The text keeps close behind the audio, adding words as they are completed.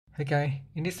Hey guys,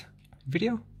 in this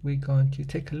video we're going to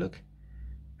take a look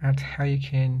at how you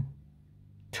can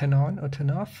turn on or turn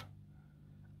off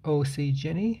OC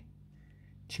Genie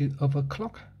to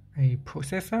overclock a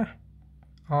processor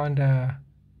on the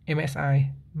MSI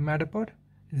motherboard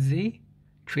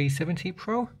Z370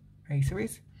 Pro A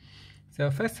series.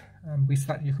 So first,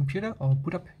 restart your computer or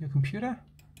boot up your computer.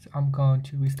 So I'm going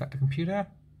to restart the computer.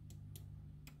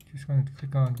 Just going to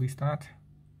click on restart.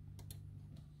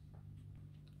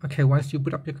 Okay, once you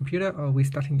boot up your computer or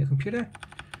restarting your computer,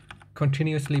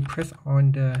 continuously press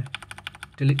on the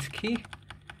delete key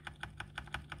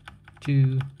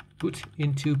to boot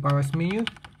into BIOS menu.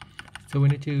 So we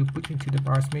need to boot into the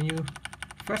BIOS menu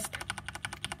first.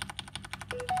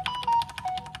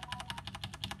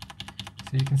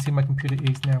 So you can see my computer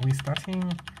is now restarting,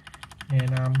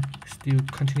 and I'm still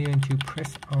continuing to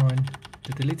press on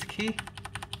the delete key.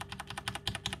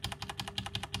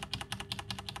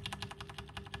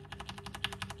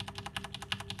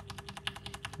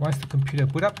 Once the computer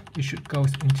boot up, it should go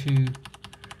into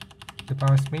the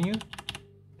BIOS menu.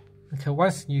 Okay,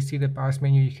 once you see the BIOS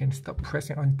menu, you can stop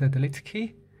pressing on the delete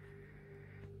key.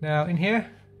 Now in here,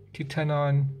 to turn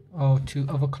on or to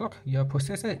overclock your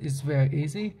processor is very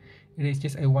easy. It is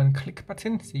just a one-click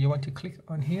button. So you want to click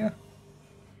on here.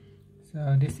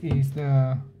 So this is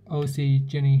the OC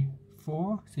Genie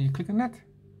 4. So you click on that.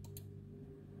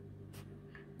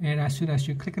 And as soon as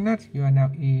you click on that, you are now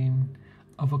in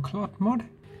overclock mode.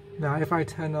 Now if I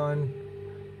turn on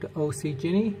the OC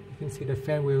Genie, you can see the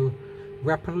fan will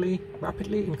rapidly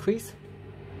increase.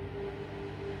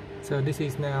 So this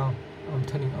is now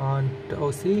turning on the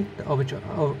OC, the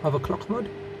overclock mode.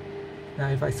 Now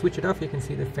if I switch it off, you can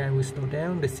see the fan will slow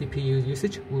down, the CPU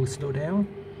usage will slow down.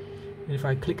 And if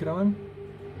I click it on,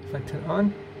 if I turn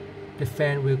on, the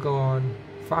fan will go on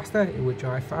faster, it will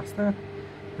drive faster.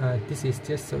 This is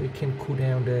just so it can cool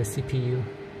down the CPU.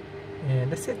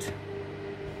 And that's it.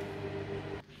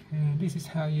 And this is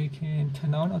how you can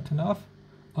turn on or turn off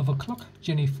Overclock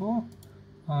Genie 4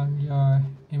 on your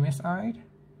MSI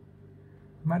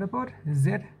motherboard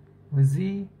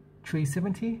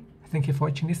Z370. Thank you for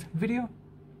watching this video.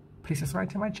 Please subscribe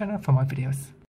to my channel for more videos.